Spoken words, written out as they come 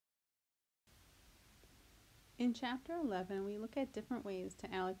In Chapter 11, we look at different ways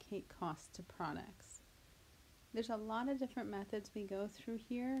to allocate costs to products. There's a lot of different methods we go through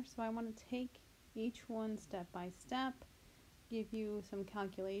here, so I want to take each one step by step, give you some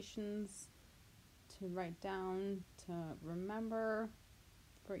calculations to write down, to remember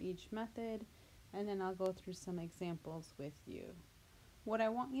for each method, and then I'll go through some examples with you. What I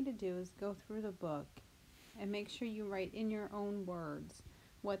want you to do is go through the book and make sure you write in your own words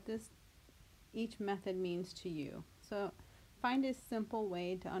what each method means to you. So find a simple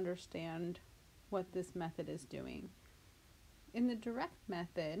way to understand what this method is doing. In the direct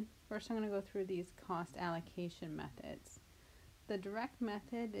method, first I'm going to go through these cost allocation methods. The direct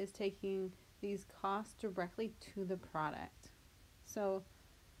method is taking these costs directly to the product. So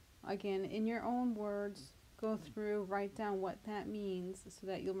again, in your own words, go through, write down what that means so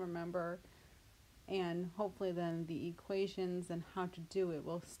that you'll remember, and hopefully then the equations and how to do it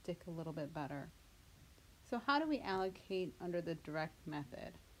will stick a little bit better. So how do we allocate under the direct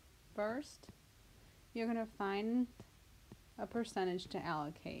method? First, you're going to find a percentage to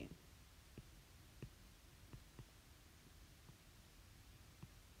allocate.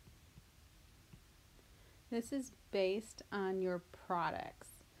 This is based on your products.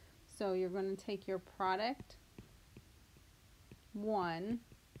 So you're going to take your product 1,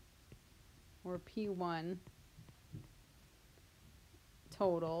 or P1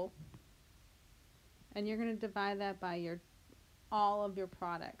 total, and you're going to divide that by all of your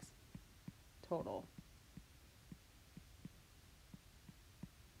products total.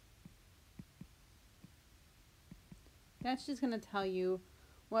 That's just going to tell you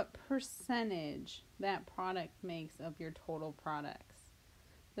what percentage that product makes of your total products.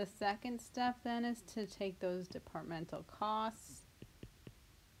 The second step then is to take those departmental costs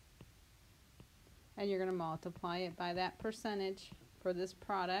and you're going to multiply it by that percentage for this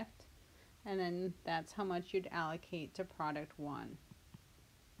product, and then that's how much you'd allocate to product 1.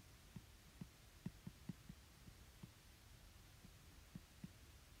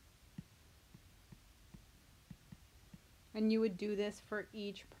 And you would do this for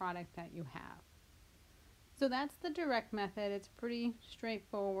each product that you have. So that's the direct method. It's pretty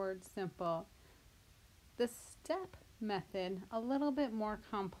straightforward, simple. The step method, a little bit more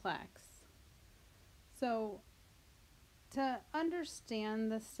complex. So to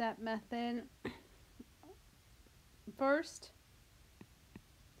understand the step method, first,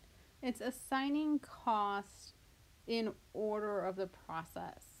 it's assigning costs in order of the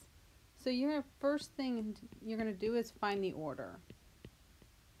process. So your first thing you're going to do is find the order.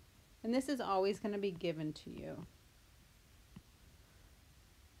 And this is always going to be given to you.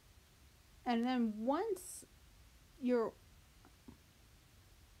 And then once you're,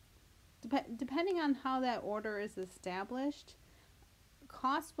 depending on how that order is established,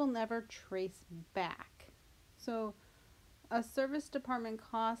 costs will never trace back. So a service department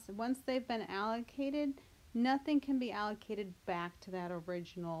cost, once they've been allocated, nothing can be allocated back to that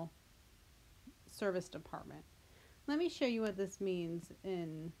original service department. Let me show you what this means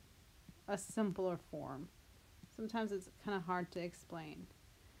in a simpler form. Sometimes it's kind of hard to explain.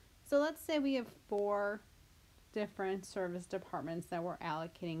 So let's say we have 4 different service departments that we're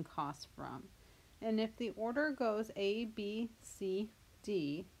allocating costs from. And if the order goes A, B, C,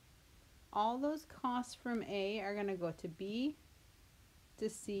 D, all those costs from A are going to go to B, to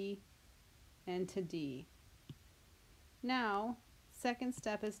C, and to D. Now, second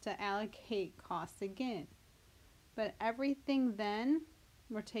step is to allocate costs again. But everything then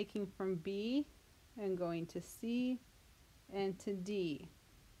we're taking from B and going to C and to D.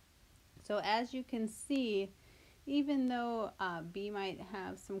 So as you can see, even though B might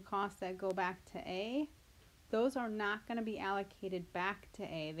have some costs that go back to A, those are not going to be allocated back to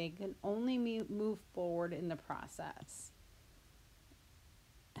A. They can only move forward in the process.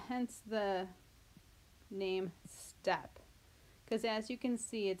 Hence the name step. Because as you can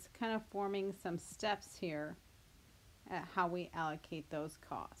see, it's kind of forming some steps here at how we allocate those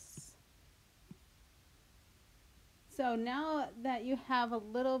costs. So now that you have a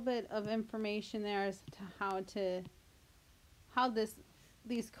little bit of information there as to how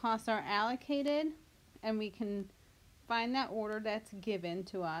these costs are allocated, and we can find that order that's given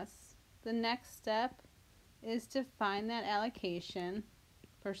to us, the next step is to find that allocation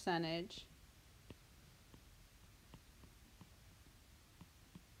percentage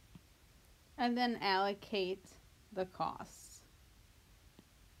and then allocate the costs.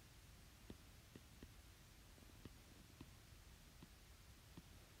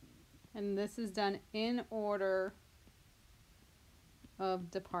 And this is done in order of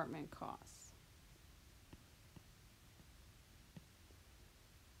department costs.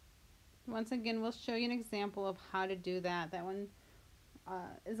 Once again, we'll show you an example of how to do that. That one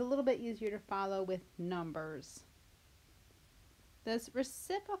is a little bit easier to follow with numbers. This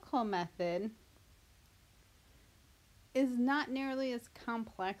reciprocal method is not nearly as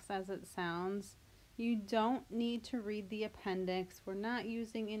complex as it sounds. You don't need to read the appendix. We're not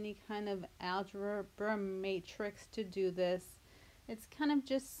using any kind of algebra matrix to do this. It's kind of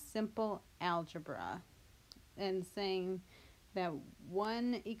just simple algebra and saying that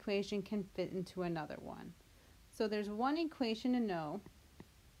one equation can fit into another one. So there's one equation to know,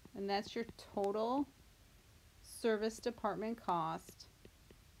 and that's your total service department cost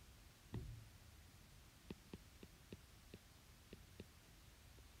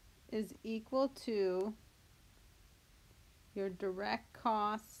is equal to your direct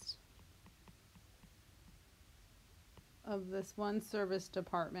cost of this one service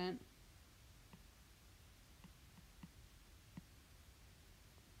department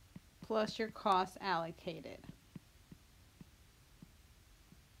plus your costs allocated.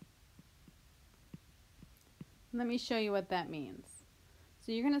 Let me show you what that means.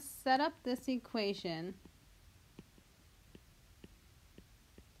 So you're going to set up this equation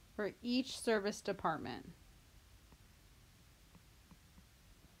for each service department.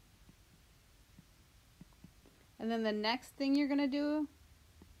 And then the next thing you're going to do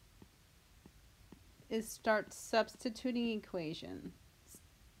is start substituting equations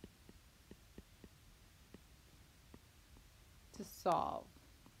to solve.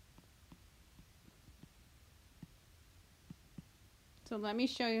 So let me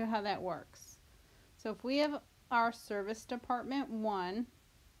show you how that works. So if we have our service department 1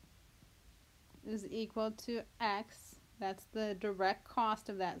 is equal to X, that's the direct cost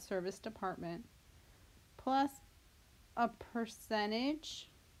of that service department, plus a percentage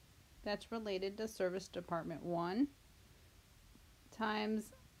that's related to service department 1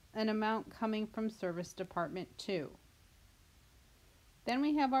 times an amount coming from service department 2. Then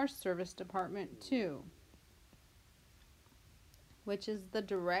we have our service department 2, which is the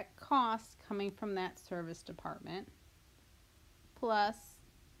direct cost coming from that service department, plus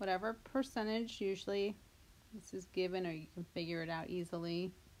whatever percentage, usually this is given or you can figure it out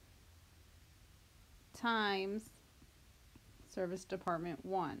easily, times service department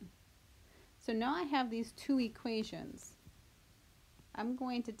 1. So now I have these two equations. I'm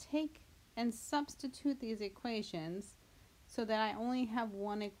going to take and substitute these equations so that I only have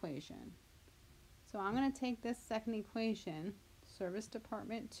one equation. So I'm going to take this second equation, service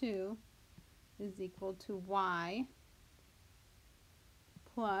department 2 is equal to Y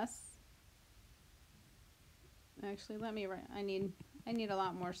plus, actually let me write, I need a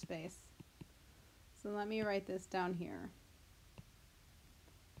lot more space. So let me write this down here.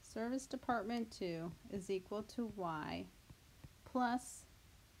 Service department 2 is equal to Y plus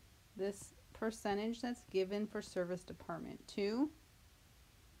this percentage that's given for service department 2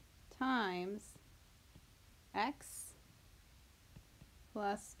 times X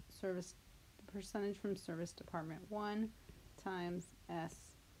plus percentage from service department 1 times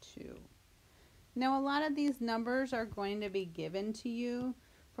S2. Now a lot of these numbers are going to be given to you.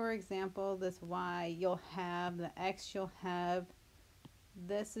 For example, this Y you'll have, the X you'll have,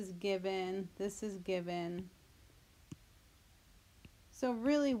 this is given, this is given. So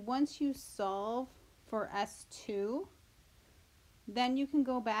really once you solve for S2, then you can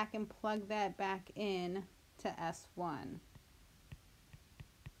go back and plug that back in to S1.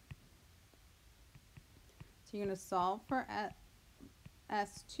 So you're going to solve for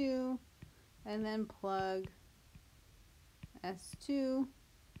S2 and then plug S2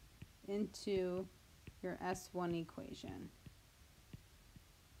 into your S1 equation.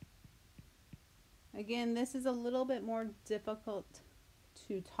 Again, this is a little bit more difficult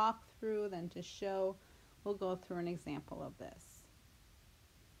to talk through than to show. We'll go through an example of this.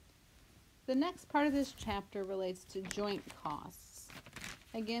 The next part of this chapter relates to joint costs.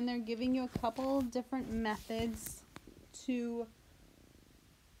 Again, they're giving you a couple different methods to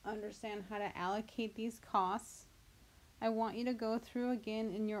understand how to allocate these costs. I want you to go through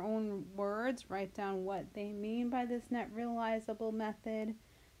again in your own words, write down what they mean by this net realizable method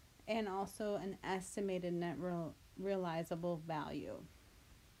and also an estimated net realizable value.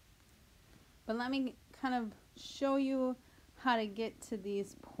 But let me kind of show you how to get to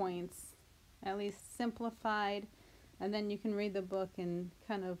these points, at least simplified, and then you can read the book and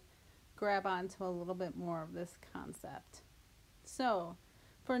kind of grab onto a little bit more of this concept. So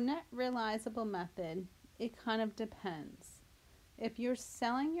for net realizable method, it kind of depends. If you're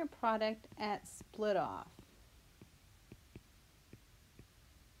selling your product at split off,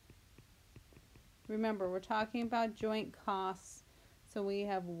 remember we're talking about joint costs, So we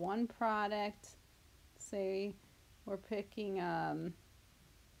have one product, say we're picking,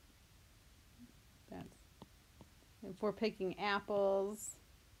 if we're picking apples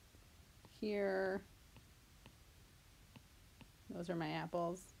here, those are my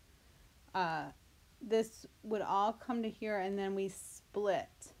apples. This would all come to here, and then we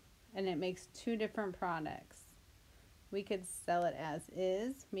split, and it makes two different products. We could sell it as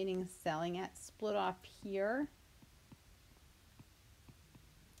is, meaning selling it split off here.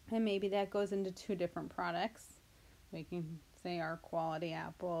 And maybe that goes into two different products. We can say our quality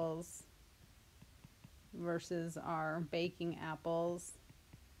apples versus our baking apples.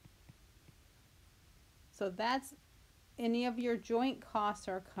 So that's, any of your joint costs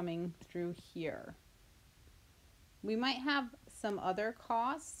are coming through here. We might have some other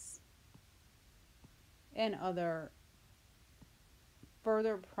costs and other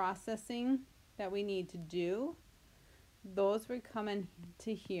further processing that we need to do. Those would come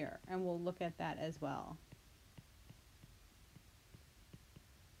into here, and we'll look at that as well.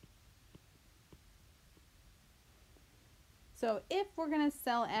 So if we're going to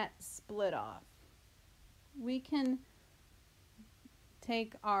sell at split off, we can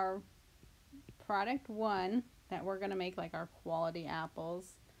take our product one that we're going to make, like our quality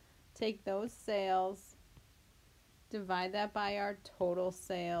apples, take those sales, divide that by our total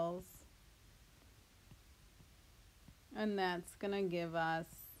sales, and that's going to give us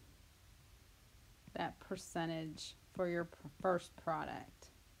that percentage for your first product.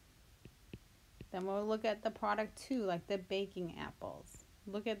 Then we'll look at the product two, like the baking apples.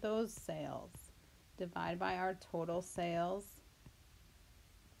 Look at those sales. Divide by our total sales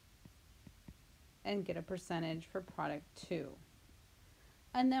and get a percentage for product two.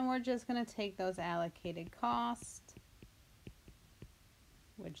 And then we're just going to take those allocated costs,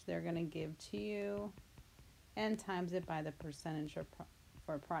 which they're going to give to you, and times it by the percentage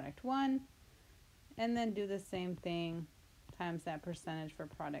for product one, and then do the same thing times that percentage for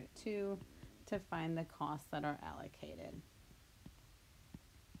product two to find the costs that are allocated.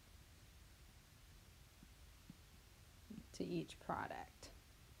 To each product.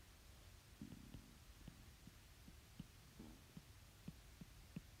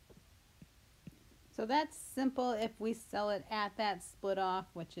 So that's simple if we sell it at that split off,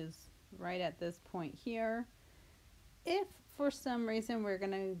 which is right at this point here. If for some reason we're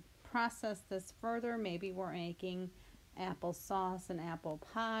going to process this further, maybe we're making applesauce and apple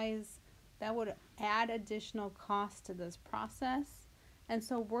pies, that would add additional cost to this process. And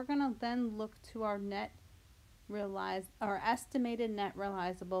so we're going to then look to our estimated net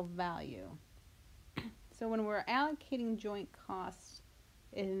realizable value. So when we're allocating joint costs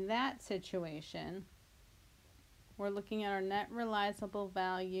in that situation, we're looking at our net realizable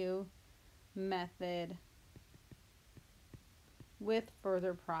value method with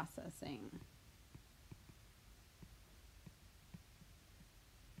further processing.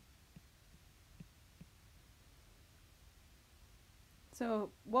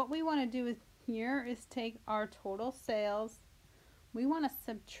 So what we want to do here is take our total sales. We want to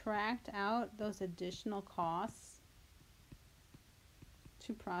subtract out those additional costs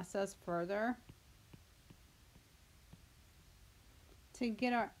to process further to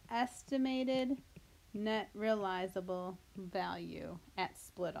get our estimated net realizable value at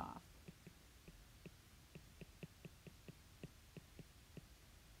split off.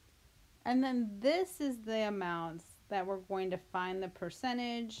 And then this is the amounts that we're going to find the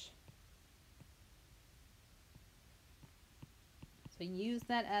percentage. So use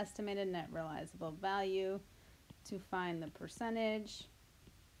that estimated net realizable value to find the percentage,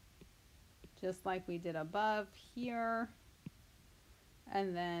 just like we did above here,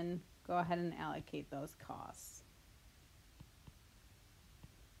 and then go ahead and allocate those costs.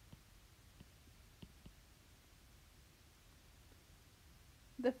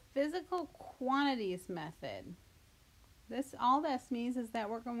 The physical quantities method. All this means is that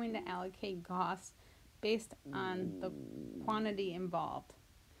we're going to allocate costs based on the quantity involved.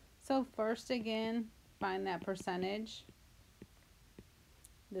 So first, again, find that percentage.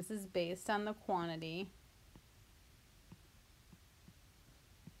 This is based on the quantity.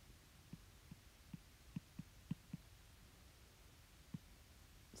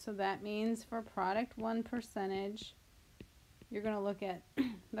 So that means for product one percentage, you're going to look at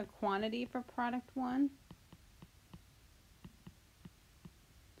the quantity for product one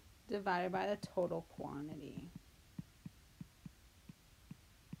divided by the total quantity.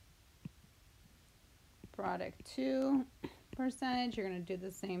 Product two percentage, you're going to do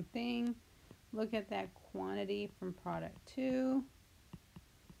the same thing. Look at that quantity from product two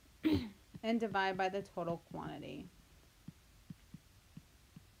and divide by the total quantity.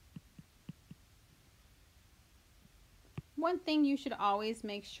 One thing you should always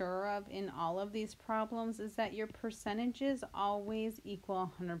make sure of in all of these problems is that your percentages always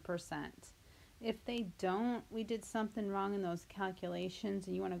equal 100%. If they don't, we did something wrong in those calculations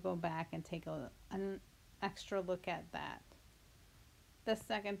and you want to go back and take an extra look at that. The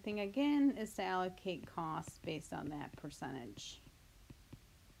second thing again is to allocate costs based on that percentage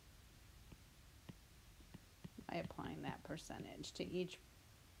by applying that percentage to each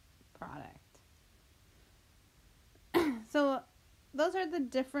product. So those are the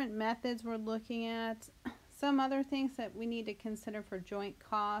different methods we're looking at. Some other things that we need to consider for joint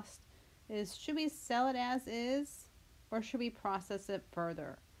cost is, should we sell it as is or should we process it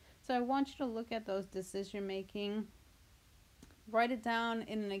further? So I want you to look at those decision making, write it down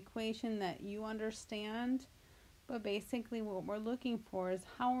in an equation that you understand, but basically what we're looking for is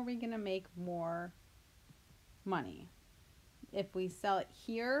how are we going to make more money if we sell it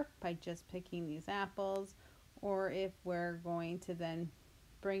here by just picking these apples, or if we're going to then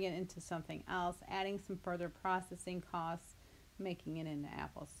bring it into something else, adding some further processing costs, making it into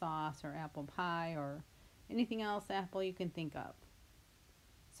applesauce or apple pie or anything else apple you can think of.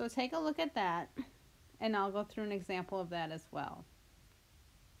 So take a look at that, and I'll go through an example of that as well.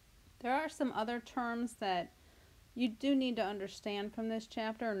 There are some other terms that you do need to understand from this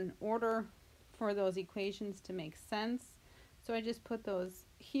chapter in order for those equations to make sense. So I just put those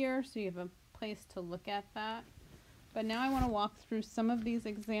here so you have a place to look at that. But now I want to walk through some of these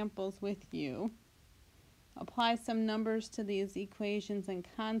examples with you, apply some numbers to these equations and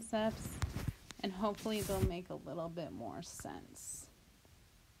concepts, and hopefully they'll make a little bit more sense.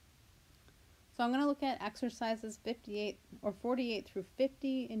 So I'm going to look at exercises 58 or 48 through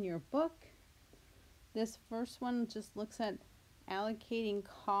 50 in your book. This first one just looks at allocating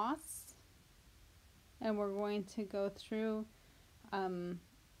costs, and we're going to go through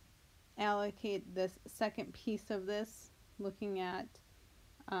allocate this second piece of this, looking at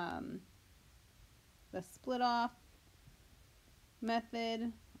the split off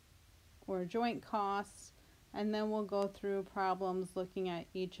method or joint costs, and then we'll go through problems looking at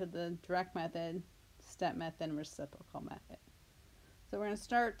each of the direct method, step method, and reciprocal method. So we're going to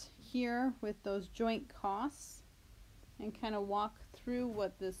start here with those joint costs and kind of walk through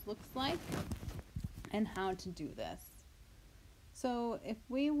what this looks like and how to do this. So if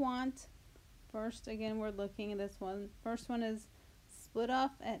we want, first again we're looking at this one. First one is split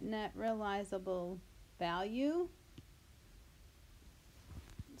off at net realizable value.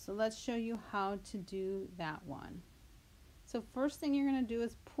 So let's show you how to do that one. So first thing you're going to do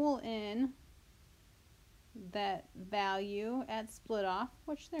is pull in that value at split off,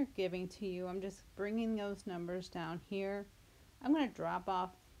 which they're giving to you. I'm just bringing those numbers down here. I'm going to drop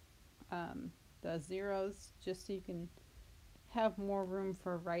off the zeros just so you can have more room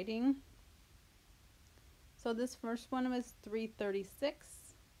for writing. So this first one was 336,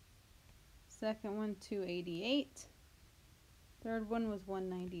 second one 288, third one was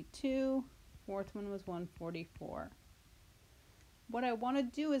 192, fourth one was 144. What I want to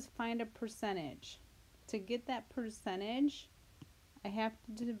do is find a percentage. To get that percentage, I have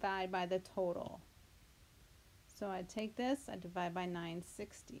to divide by the total. So I take this, I divide by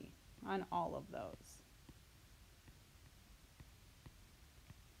 960 on all of those.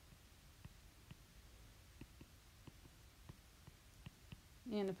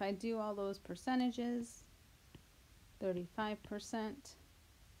 And if I do all those percentages, 35%,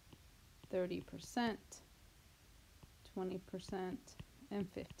 30%, 20%, and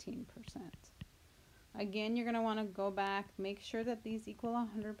 15%. Again, you're going to want to go back, make sure that these equal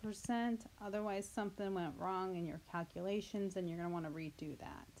 100%, otherwise something went wrong in your calculations and you're going to want to redo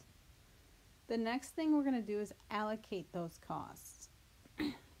that. The next thing we're going to do is allocate those costs.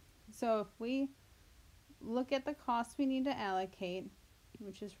 So if we look at the costs we need to allocate,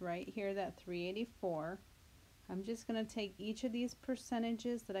 which is right here, that 384, I'm just going to take each of these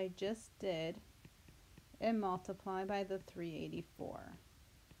percentages that I just did and multiply by the 384.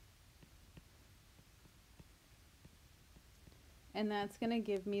 And that's going to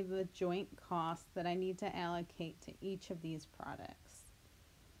give me the joint cost that I need to allocate to each of these products.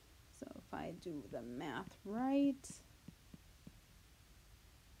 So if I do the math right,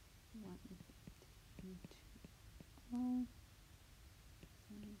 150,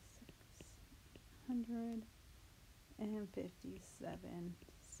 600 and 57,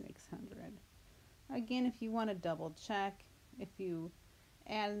 600. Again, if you want to double check, if you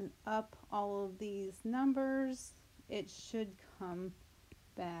add up all of these numbers, it should come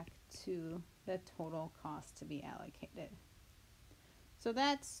back to the total cost to be allocated. So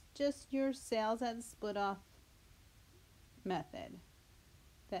that's just your sales at the split off method,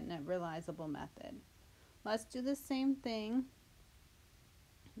 that net realizable method. Let's do the same thing,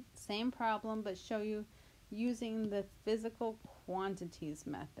 same problem, but show you using the physical quantities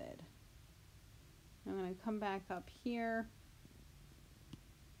method. I'm going to come back up here,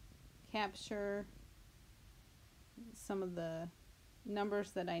 capture some of the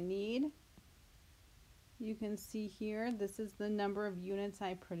numbers that I need. You can see here, this is the number of units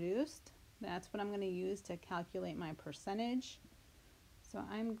I produced. That's what I'm going to use to calculate my percentage. So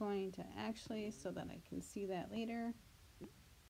I'm going to actually, so that I can see that later,